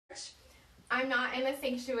I'm not in the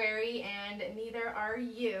sanctuary, and neither are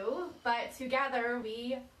you, but together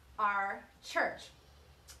we are church.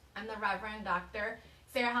 I'm the Reverend Dr.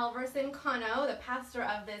 Sarah Halverson-Cano, the pastor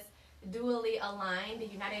of this dually aligned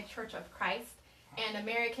United Church of Christ and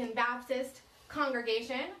American Baptist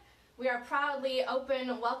congregation. We are proudly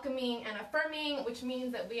open, welcoming, and affirming, which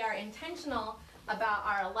means that we are intentional about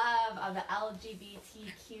our love of the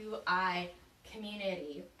LGBTQI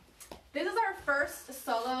community. This is our first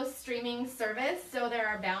solo streaming service, so there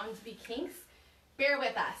are bound to be kinks. Bear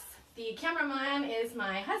with us. The cameraman is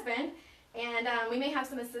my husband, and we may have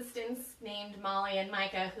some assistants named Molly and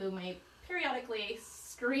Micah who may periodically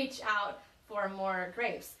screech out for more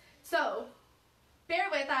grapes. So, bear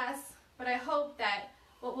with us, but I hope that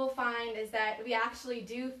what we'll find is that we actually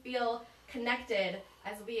do feel connected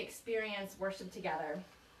as we experience worship together.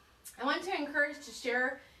 I want to encourage to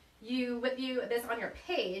share with you this on your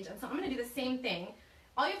page, and so I'm going to do the same thing.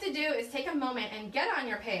 All you have to do is take a moment and get on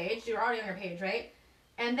your page. You're already on your page, right?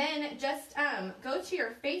 And then just go to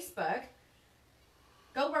your Facebook,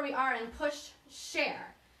 go where we are, and push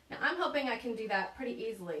share. Now, I'm hoping I can do that pretty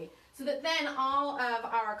easily so that then all of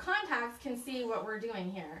our contacts can see what we're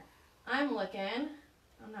doing here. I'm looking.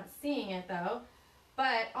 I'm not seeing it, though.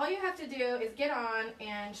 But all you have to do is get on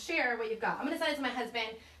and share what you've got. I'm going to send it to my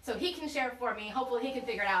husband so he can share for me. Hopefully he can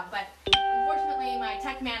figure it out. But unfortunately, my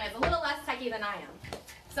tech man is a little less techie than I am.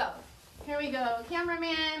 So here we go.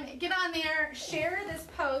 Cameraman, get on there. Share this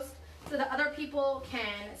post so that other people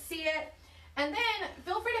can see it. And then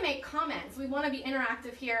feel free to make comments. We want to be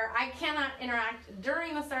interactive here. I cannot interact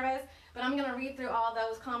during the service, but I'm going to read through all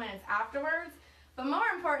those comments afterwards. But more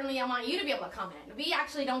importantly, I want you to be able to comment. We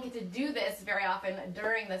actually don't get to do this very often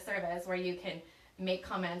during the service where you can make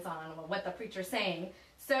comments on what the preacher's saying.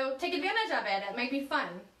 So take advantage of it. It might be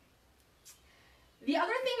fun. The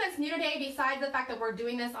other thing that's new today, besides the fact that we're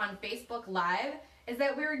doing this on Facebook Live, is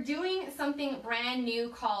that we're doing something brand new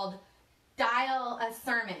called Dial a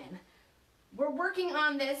Sermon. We're working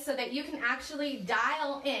on this so that you can actually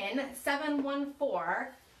dial in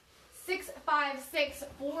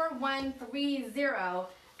 714-656-4130,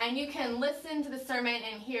 and you can listen to the sermon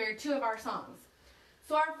and hear 2 of our songs.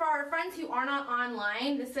 So for our friends who are not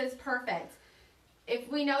online, this is perfect. If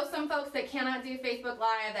we know some folks that cannot do Facebook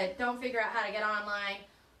Live, that don't figure out how to get online,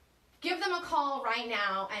 give them a call right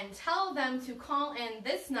now and tell them to call in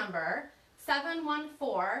this number,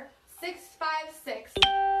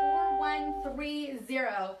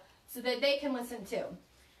 714-656-4130, so that they can listen too.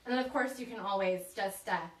 And then, of course, you can always just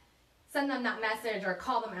send them that message or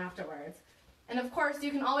call them afterwards. And, of course,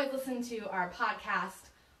 you can always listen to our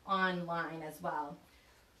podcast online as well.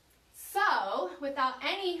 So, without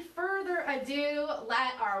any further ado,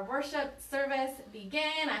 let our worship service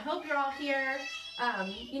begin. I hope you're all here. I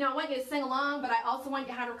want you to sing along, but I also want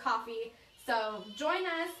you to have your coffee. So, join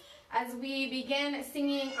us as we begin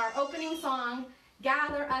singing our opening song,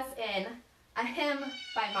 Gather Us In, a hymn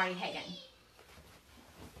by Marty Hagan.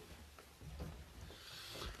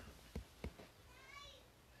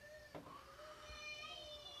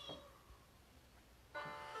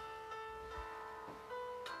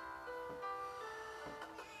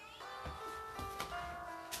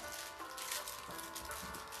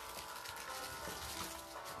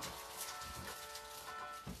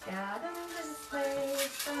 Gather in this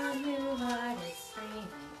place, the new light is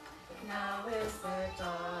streaming. Now is the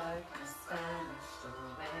darkness vanished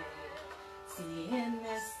away. See in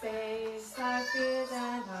this space our fears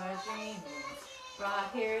and our dreamings,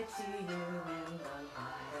 brought here to you in the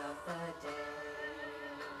light of the day.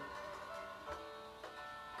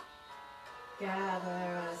 Gather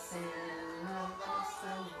us in the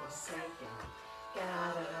blossom forsaken.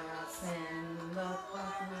 Gather us in the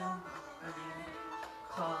blossom rain.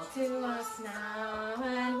 Call to us now,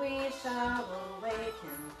 and we shall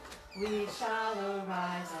awaken. We shall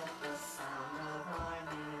arise at the sound of our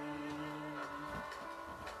name.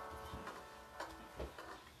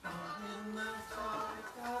 Not in the dark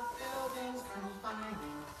of buildings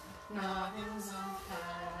confining, not in some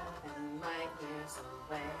heaven light years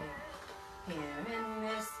away. Here in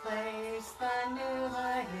this place, the new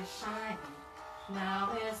light is shining.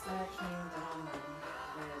 Now is the kingdom, and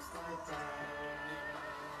now is the day.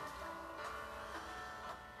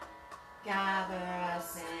 Gather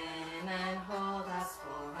us in and hold us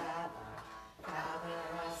forever. Gather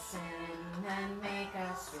us in and make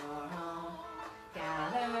us your own.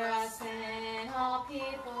 Gather us in, all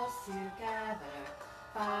peoples together.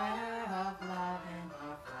 Fire of love in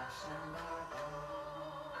our flesh and our bone.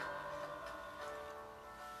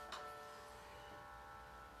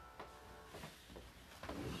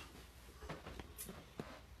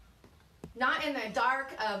 not in the dark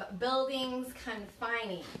of buildings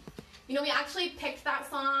confining. You know, we actually picked that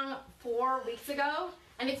song 4 weeks ago,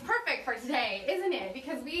 and it's perfect for today, isn't it?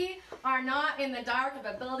 Because we are not in the dark of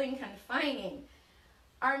a building confining.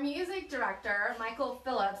 Our music director, Michael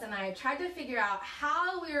Phillips, and I tried to figure out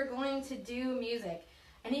how we were going to do music,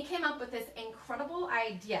 and he came up with this incredible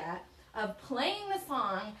idea of playing the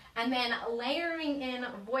song and then layering in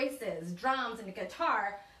voices, drums, and a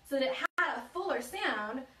guitar so that it had a fuller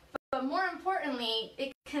sound, but more importantly,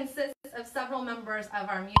 it consists of several members of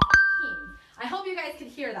our music team. I hope you guys could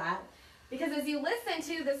hear that, because as you listen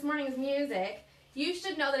to this morning's music, you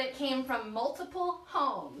should know that it came from multiple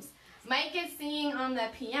homes. Mike is singing on the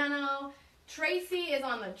piano, Tracy is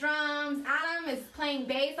on the drums, Adam is playing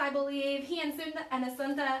bass, I believe, he and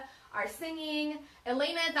Asunta are singing,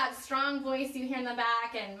 Elena, that strong voice you hear in the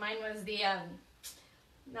back, and mine was the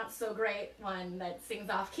not so great one that sings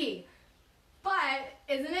off key. But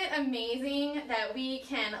isn't it amazing that we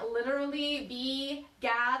can literally be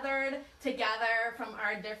gathered together from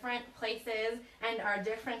our different places and our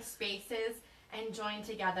different spaces and join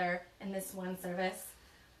together in this one service?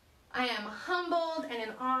 I am humbled and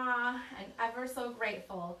in awe and ever so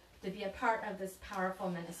grateful to be a part of this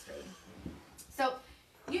powerful ministry. So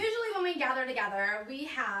usually when we gather together, we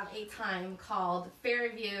have a time called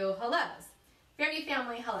Fairview Hellos, Fairview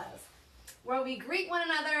Family Hellos, where we greet one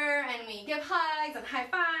another and we give hugs and high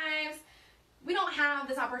fives. We don't have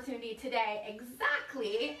this opportunity today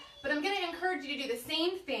exactly, but I'm going to encourage you to do the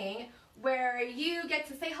same thing where you get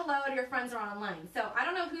to say hello to your friends who are online. So I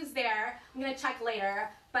don't know who's there. I'm going to check later.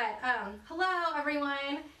 But hello,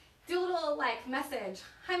 everyone. Do a little message.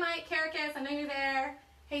 Hi, Mike, Caracas, I know you're there.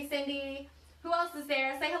 Hey, Cindy. Who else is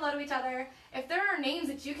there? Say hello to each other. If there are names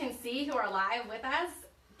that you can see who are live with us,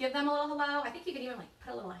 give them a little hello. I think you could even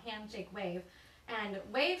put a little handshake wave and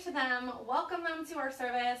wave to them. Welcome them to our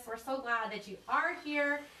service. We're so glad that you are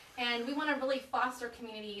here, and we want to really foster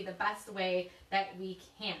community the best way that we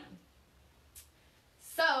can.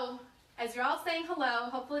 So, as you're all saying hello,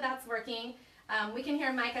 hopefully that's working. We can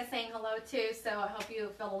hear Micah saying hello too, so I hope you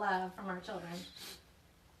feel the love from our children.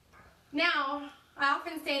 Now, I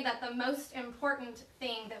often say that the most important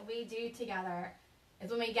thing that we do together is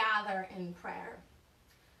when we gather in prayer.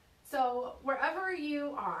 So, wherever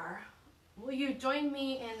you are, will you join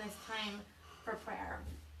me in this time for prayer?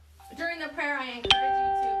 During the prayer, I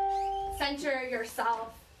encourage you to center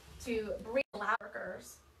yourself, to breathe loud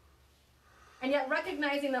workers. And yet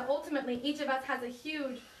recognizing that ultimately each of us has a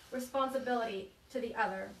huge responsibility to the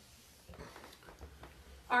other.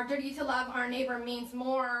 Our duty to love our neighbor means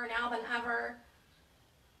more now than ever.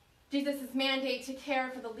 Jesus' mandate to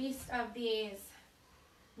care for the least of these,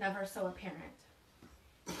 never so apparent.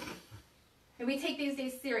 And we take these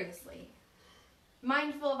days seriously,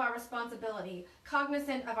 mindful of our responsibility,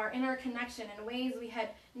 cognizant of our interconnection in ways we had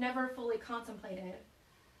never fully contemplated.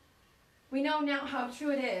 We know now how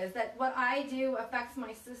true it is that what I do affects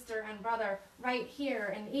my sister and brother right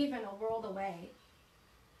here and even a world away.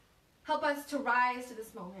 Help us to rise to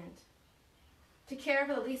this moment, to care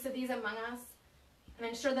for the least of these among us, and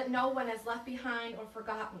ensure that no one is left behind or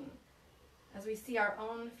forgotten as we see our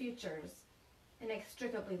own futures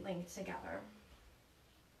inextricably linked together.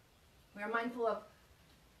 We are mindful of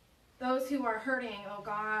those who are hurting, oh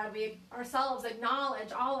God. We ourselves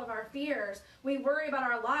acknowledge all of our fears. We worry about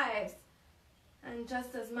our lives. And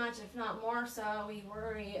just as much, if not more so, we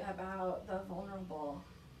worry about the vulnerable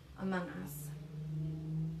among us.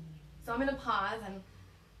 So I'm going to pause and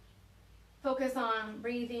focus on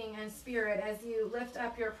breathing and spirit as you lift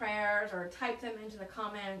up your prayers or type them into the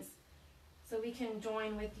comments so we can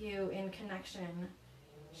join with you in connection,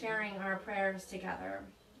 sharing our prayers together.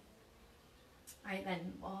 I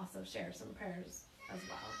then will also share some prayers as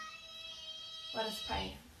well. Let us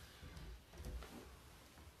pray.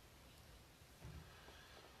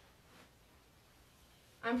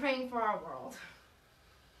 I'm praying for our world.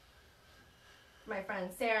 My friend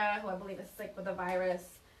Sarah, who I believe is sick with the virus,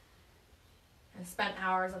 and spent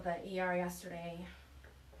hours at the ER yesterday,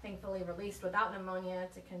 thankfully released without pneumonia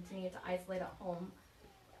to continue to isolate at home.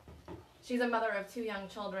 She's a mother of 2 young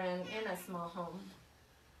children in a small home.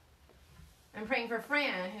 I'm praying for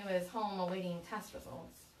Fran, who is home awaiting test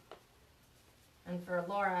results. And for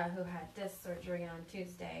Laura, who had disc surgery on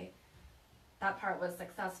Tuesday. That part was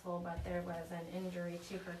successful, but there was an injury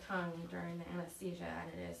to her tongue during the anesthesia,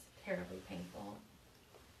 and it is terribly painful.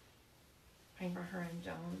 Praying for her and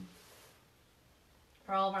Joan.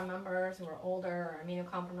 For all of our members who are older or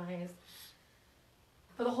immunocompromised.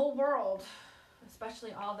 For the whole world,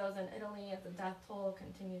 especially all those in Italy as the death toll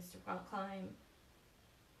continues to climb.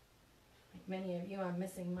 Like many of you, I'm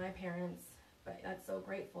missing my parents But that's so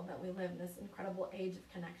grateful that we live in this incredible age of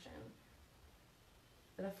connection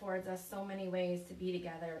that affords us so many ways to be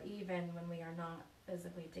together, even when we are not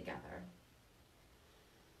physically together.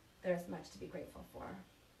 There's much to be grateful for.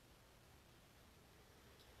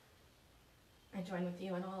 I join with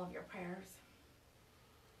you in all of your prayers.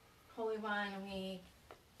 Holy One, we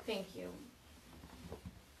thank you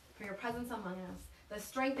for your presence among us, the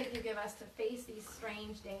strength that you give us to face these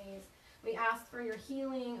strange days. We ask for your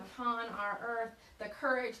healing upon our earth, the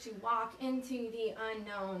courage to walk into the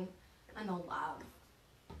unknown, and the love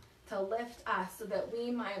to lift us so that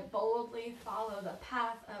we might boldly follow the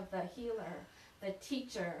path of the healer, the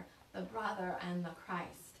teacher, the brother, and the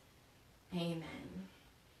Christ. Amen.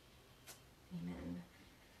 Amen.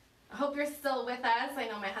 I hope you're still with us. I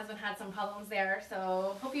know my husband had some problems there,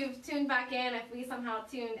 so hope you've tuned back in. If we somehow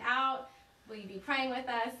tuned out, will you be praying with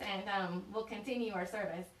us, and we'll continue our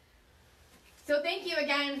service. So thank you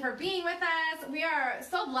again for being with us. We are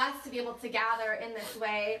so blessed to be able to gather in this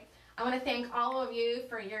way. I want to thank all of you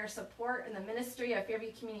for your support in the ministry of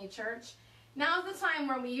Fairview Community Church. Now is the time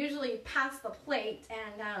where we usually pass the plate,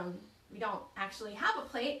 and we don't actually have a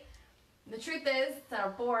plate. The truth is that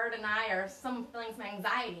our board and I are feeling some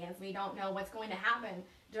anxiety as we don't know what's going to happen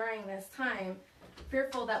during this time,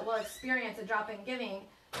 fearful that we'll experience a drop in giving.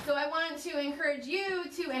 So I want to encourage you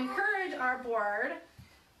to encourage our board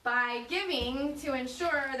by giving to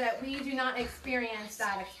ensure that we do not experience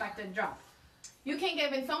that expected drop. You can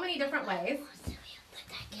give in so many different ways.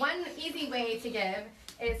 One easy way to give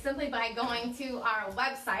is simply by going to our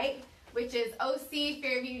website, which is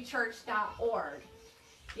ocfairviewchurch.org.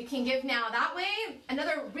 You can give now that way.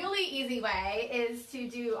 Another really easy way is to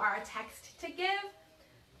do our text to give.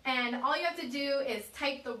 And all you have to do is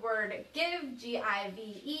type the word GIVE,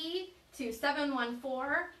 G-I-V-E, to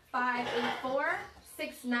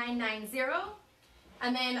 714-584-6990.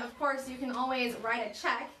 And then, of course, you can always write a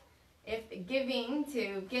check if giving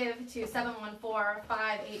to give to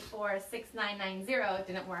 714-584-6990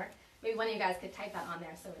 didn't work. Maybe one of you guys could type that on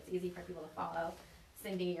there so it's easy for people to follow,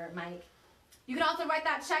 Cindy or Mike. You can also write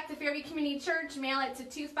that check to Fairview Community Church, mail it to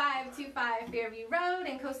 2525 Fairview Road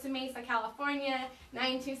in Costa Mesa, California,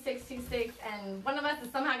 92626, and one of us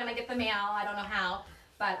is somehow going to get the mail. I don't know how,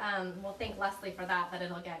 but we'll thank Leslie for that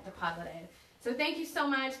it'll get deposited. So thank you so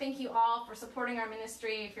much. Thank you all for supporting our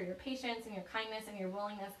ministry, for your patience and your kindness and your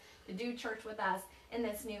willingness to do church with us in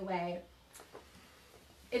this new way.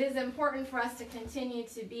 It is important for us to continue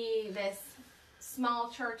to be this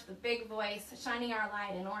small church, the big voice, shining our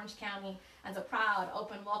light in Orange County as a proud,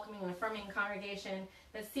 open, welcoming, and affirming congregation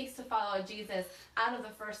that seeks to follow Jesus out of the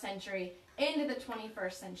first century into the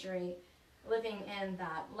 21st century, living in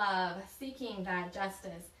that love, seeking that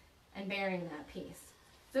justice, and bearing that peace.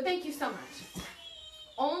 So thank you so much.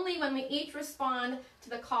 Only when we each respond to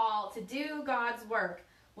the call to do God's work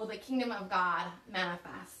will the kingdom of God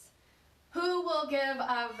manifest. Who will give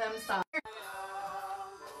of themselves?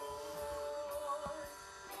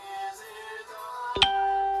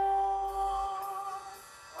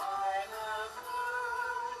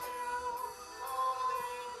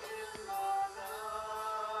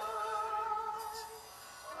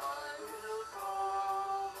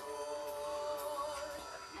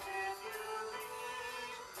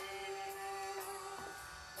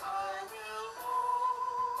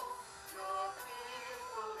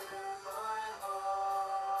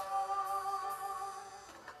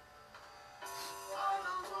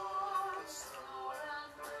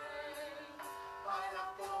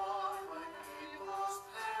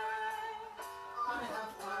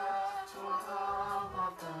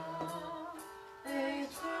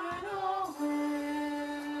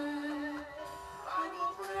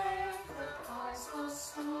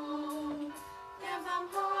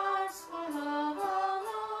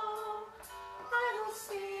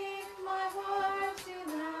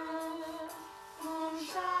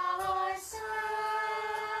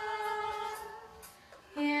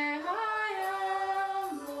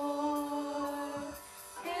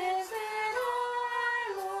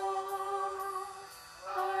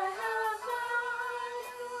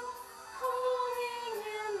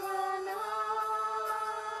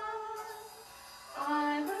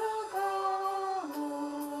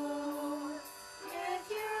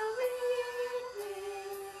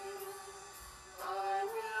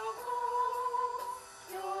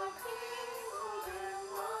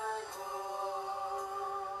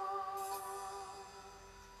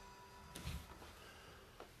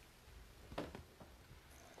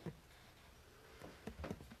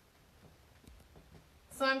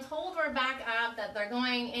 So I'm told we're back up, that they're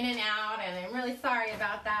going in and out, and I'm really sorry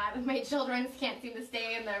about that. My children can't seem to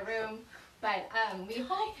stay in their room But we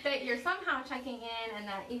hope that you're somehow checking in and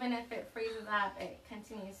that even if it freezes up, it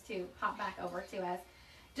continues to pop back over to us.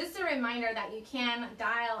 Just a reminder that you can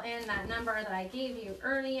dial in that number that I gave you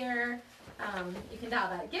earlier. You can dial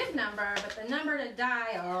that give number, but the number to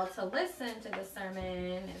dial to listen to the sermon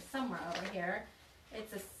is somewhere over here.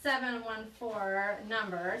 It's a 714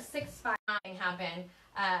 number, 659 happen.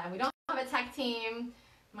 We don't have a tech team.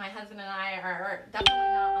 My husband and I are definitely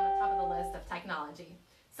not on the top of the list of technology.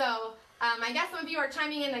 So I guess some of you are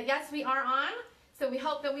chiming in that yes, we are on. So we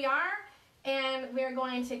hope that we are. And we're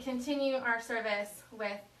going to continue our service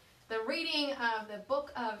with the reading of the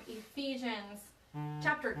book of Ephesians,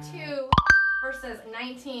 chapter 2, verses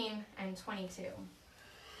 19 and 22.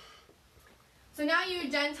 So now you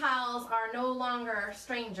Gentiles are no longer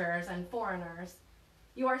strangers and foreigners.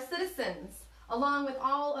 You are citizens, along with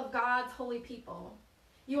all of God's holy people.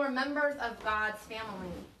 You are members of God's family.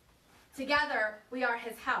 Together, we are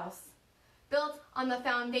his house, built on the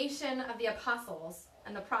foundation of the apostles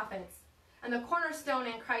and the prophets, and the cornerstone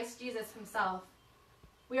in Christ Jesus himself.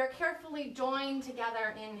 We are carefully joined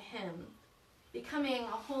together in him, becoming a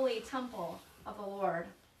holy temple of the Lord.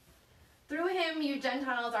 Through him, you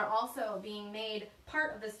Gentiles are also being made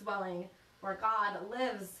part of this dwelling where God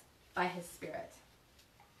lives by his Spirit.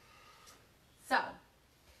 So,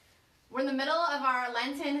 we're in the middle of our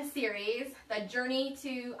Lenten series, The Journey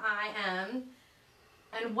to I Am,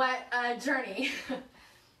 and what a journey.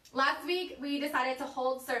 Last week, we decided to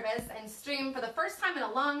hold service and stream for the first time in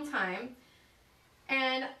a long time.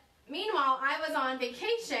 And meanwhile, I was on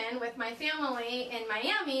vacation with my family in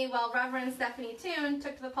Miami while Reverend Stephanie Toon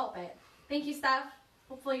took to the pulpit. Thank you, Steph.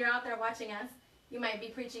 Hopefully you're out there watching us. You might be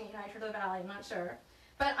preaching at United Church of the Valley, I'm not sure.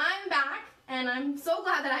 But I'm back, and I'm so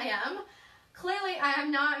glad that I am. Clearly, I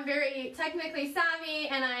am not very technically savvy,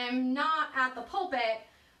 and I am not at the pulpit,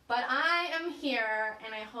 but I am here,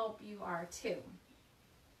 and I hope you are too.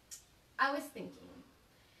 I was thinking,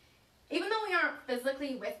 even though we aren't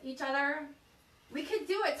physically with each other, we could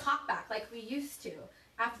do a talk back like we used to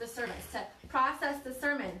after the service to process the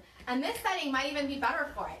sermon. And this setting might even be better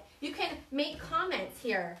for it. You can make comments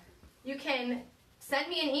here. You can send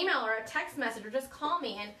me an email or a text message or just call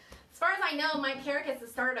me. And as far as I know, Mike Herrick has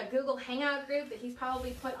started a Google Hangout group that he's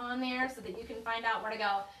probably put on there so that you can find out where to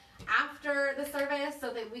go after the service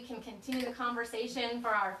so that we can continue the conversation for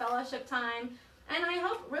our fellowship time. And I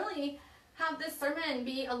hope really have this sermon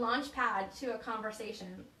be a launch pad to a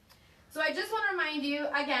conversation. So I just want to remind you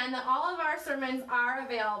again that all of our sermons are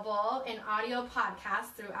available in audio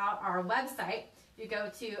podcasts throughout our website. If you go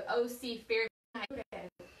to OC Fairview,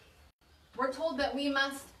 we're told that we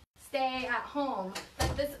must stay at home,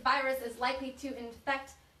 that this virus is likely to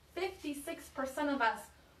infect 56% of us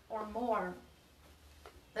or more.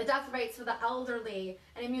 The death rates for the elderly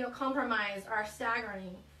and immunocompromised are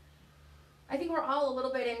staggering. I think we're all a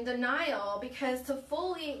little bit in denial because to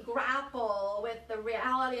fully grapple with the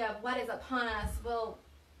reality of what is upon us will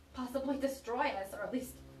possibly destroy us, or at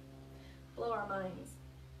least blow our minds.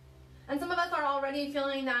 And some of us are already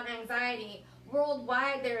feeling that anxiety.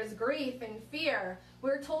 Worldwide, there is grief and fear.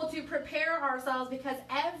 We're told to prepare ourselves because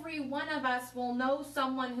every one of us will know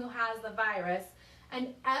someone who has the virus,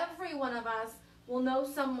 and every one of us will know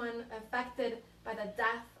someone affected by the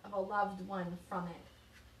death of a loved one from it.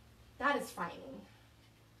 That is frightening.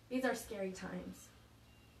 These are scary times.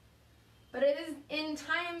 But it is in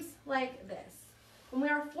times like this, when we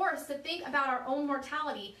are forced to think about our own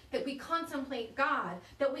mortality, that we contemplate God,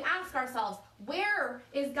 that we ask ourselves, where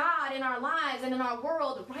is God in our lives and in our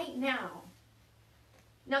world right now?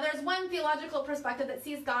 Now, there's one theological perspective that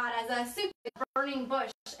sees God as a super burning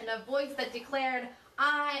bush and a voice that declared,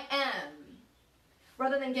 I am,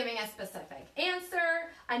 rather than giving a specific answer,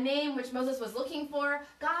 a name which Moses was looking for.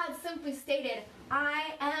 God simply stated,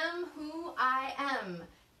 I am who I am.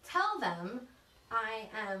 Tell them I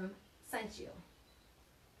am sent you.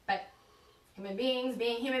 But human beings,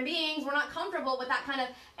 being human beings, we're not comfortable with that kind of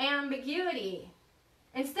ambiguity.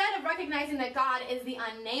 Instead of recognizing that God is the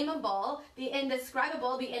unnameable, the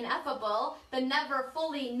indescribable, the ineffable, the never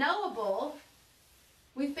fully knowable,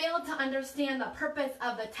 we failed to understand the purpose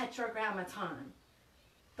of the tetragrammaton.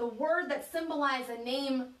 The word that symbolized a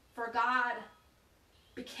name for God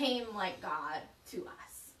became like God to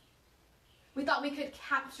us. We thought we could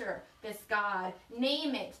capture this God,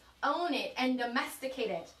 name it, own it, and domesticate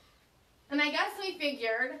it. And I guess we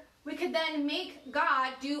figured we could then make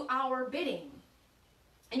God do our bidding.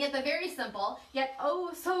 And yet the very simple, yet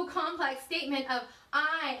oh so complex statement of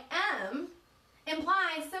I am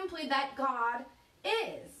implies simply that God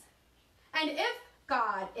is. And if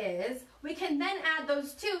God is, we can then add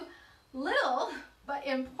those two little but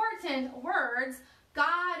important words,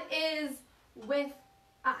 God is with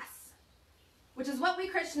us, which is what we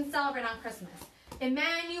Christians celebrate on Christmas.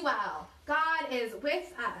 Emmanuel, God is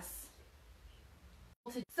with us.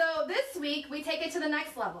 So this week, we take it to the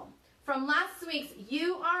next level. From last week's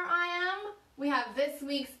you are I am, we have this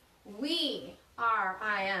week's we are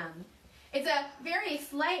I am. It's a very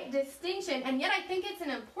slight distinction, and yet I think it's an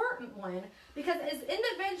important one, because as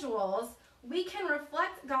individuals, we can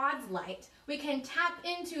reflect God's light. We can tap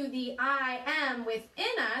into the I am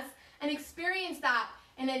within us and experience that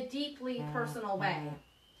in a deeply personal way.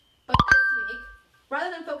 But this week, rather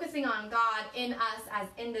than focusing on God in us as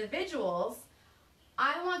individuals,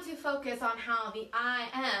 I want to focus on how the I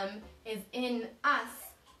am is in us,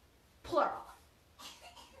 plural,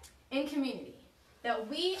 in community. That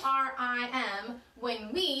we are I am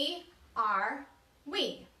when we are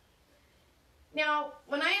we. Now,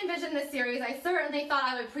 when I envisioned this series, I certainly thought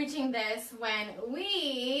I would be preaching this when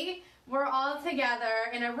we were all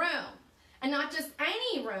together in a room. And not just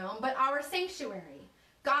any room, but our sanctuary,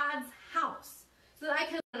 God's house. So that I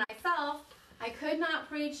could myself, I could not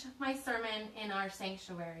preach my sermon in our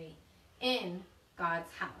sanctuary, in God's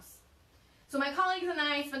house. So my colleagues and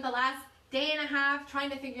I spent the last day and a half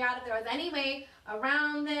trying to figure out if there was any way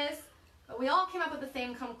around this, but we all came up with the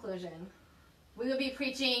same conclusion. We would be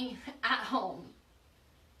preaching at home.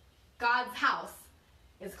 God's house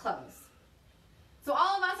is closed. So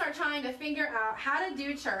all of us are trying to figure out how to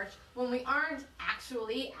do church when we aren't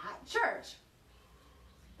actually at church.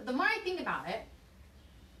 But the more I think about it,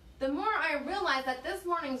 the more I realize that this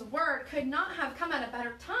morning's word could not have come at a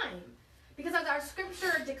better time. Because as our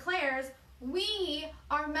scripture declares, we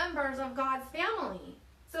are members of God's family.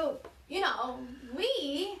 So, we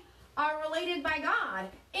are related by God,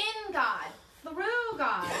 in God, through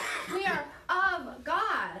God. We are of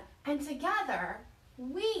God. And together,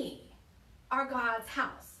 we are God's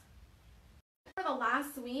house. For the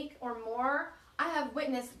last week or more, I have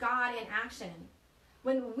witnessed God in action.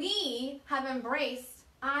 When we have embraced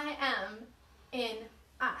I am in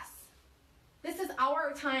us. This is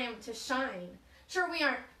our time to shine. Sure, we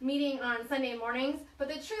aren't meeting on Sunday mornings, but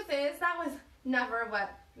the truth is that was never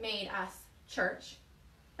what made us church.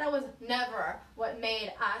 That was never what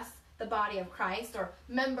made us the body of Christ or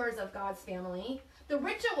members of God's family. The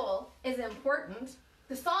ritual is important.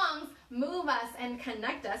 The songs move us and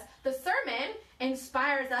connect us. The sermon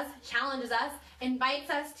inspires us, challenges us,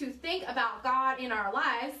 invites us to think about God in our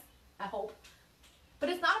lives, I hope. But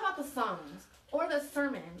it's not about the songs or the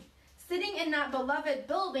sermon. Sitting in that beloved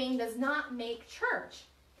building does not make church.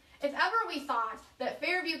 If ever we thought that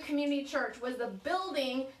Fairview Community Church was the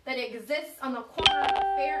building that exists on the corner of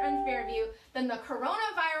Fair and Fairview, then the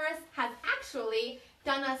coronavirus has actually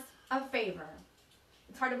done us a favor.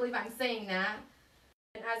 It's hard to believe I'm saying that.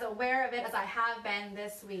 And as aware of it as I have been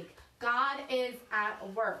this week, God is at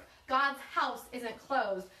work. God's house isn't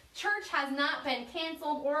closed. Church has not been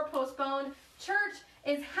canceled or postponed. Church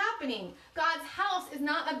is happening. God's house is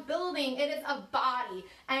not a building, it is a body.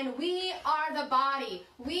 And we are the body.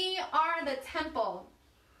 We are the temple.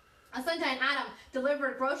 Sunday and Adam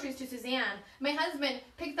delivered groceries to Suzanne. My husband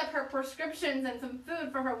picked up her prescriptions and some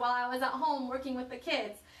food for her while I was at home working with the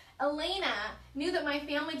kids. Elena knew that my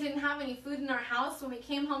family didn't have any food in our house when we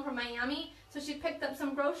came home from Miami, so she picked up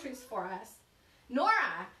some groceries for us.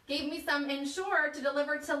 Nora gave me some Ensure to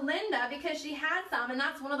deliver to Linda because she had some, and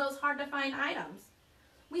that's one of those hard-to-find items.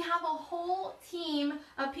 We have a whole team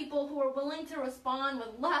of people who are willing to respond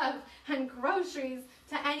with love and groceries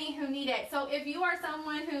to any who need it. So if you are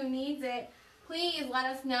someone who needs it, please let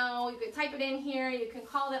us know. You can type it in here. You can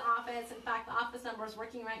call the office. In fact, the office number is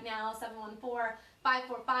working right now,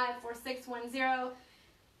 714-545-4610.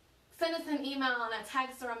 Send us an email and a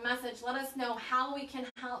text or a message. Let us know how we can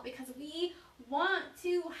help because we want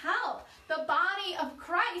to help. The body of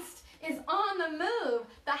Christ is on the move.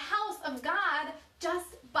 The house of God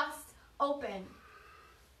just bust open.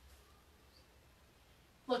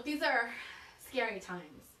 Look, these are scary times.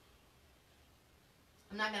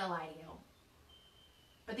 I'm not going to lie to you.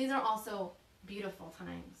 But these are also beautiful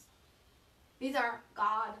times. These are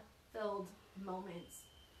God-filled moments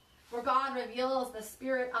where God reveals the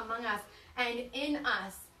Spirit among us and in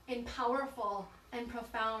us in powerful and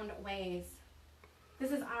profound ways.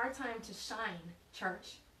 This is our time to shine,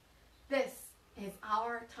 church. This is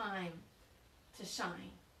our time to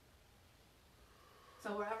shine.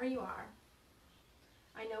 So wherever you are,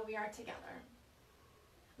 I know we are together,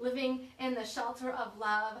 living in the shelter of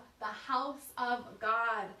love, the house of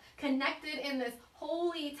God, connected in this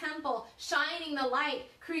holy temple, shining the light,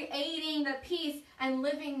 creating the peace, and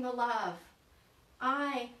living the love.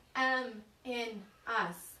 I am in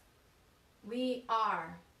us. We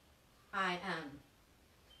are I am.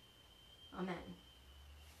 Amen.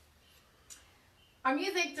 Our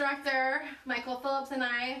music director, Michael Phillips, and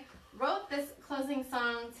I wrote this closing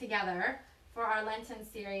song together for our Lenten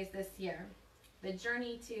series this year, The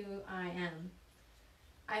Journey to I Am.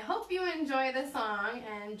 I hope you enjoy the song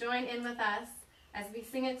and join in with us as we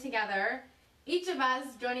sing it together, each of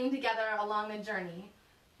us joining together along the journey.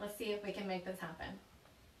 Let's see if we can make this happen.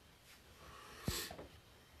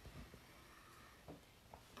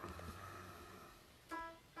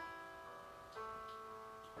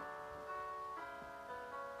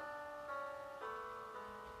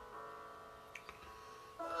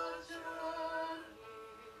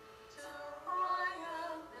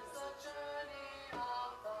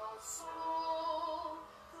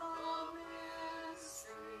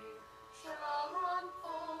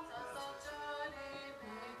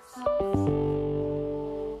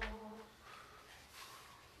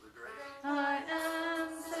 I am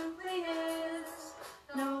simply is,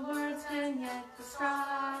 no words can yet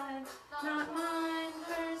describe, not mine,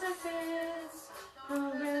 hers as his,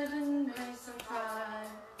 no written grace or tribe.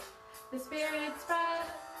 The Spirit's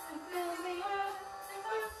breath and fills the earth, and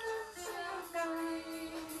earth to sky.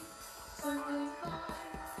 Something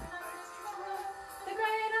fine, the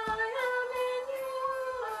great I am in you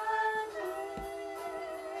and me.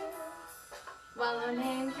 While her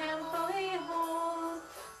name can fully hold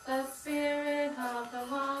the spirit of the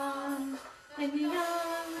one, in the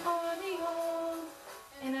young or the old,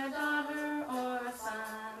 in a daughter or a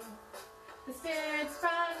son. The Spirit's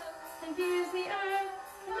breath infuse the earth,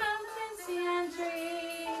 the mountain, sea, and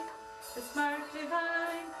tree. The spark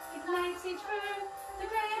divine ignites each birth, the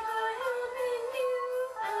great I am in you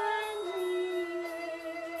and me.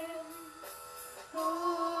 Who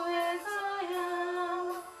is I am?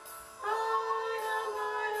 Who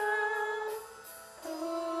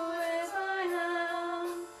is I am?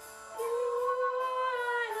 You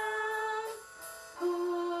I am. Who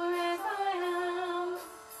is I am?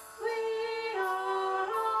 We are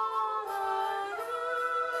all I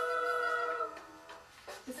am.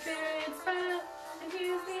 The Spirit's breath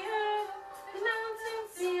infuse the earth, the mountain,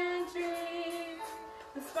 sea, and tree.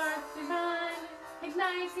 The spark divine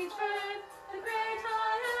ignites each birth, the great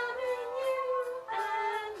I am in you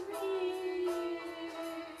and me.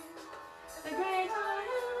 The great I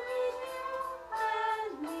am in you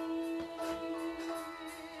and me.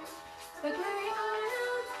 The great I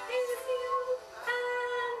am is you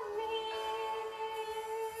and me.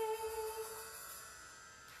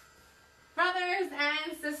 Brothers and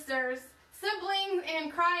sisters, siblings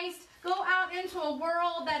in Christ, go out into a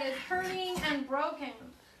world that is hurting and broken,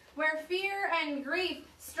 where fear and grief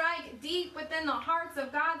strike deep within the hearts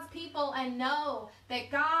of God's people, and know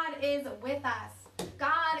that God is with us.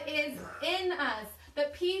 God is in us. The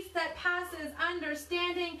peace that passes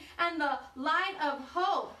understanding and the light of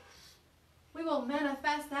hope. We will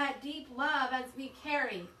manifest that deep love as we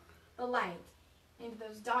carry the light into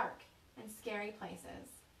those dark and scary places.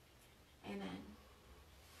 Amen.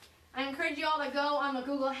 I encourage you all to go on the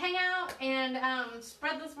Google Hangout and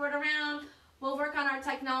spread this word around. We'll work on our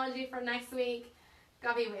technology for next week.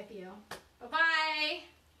 God be with you. Bye-bye.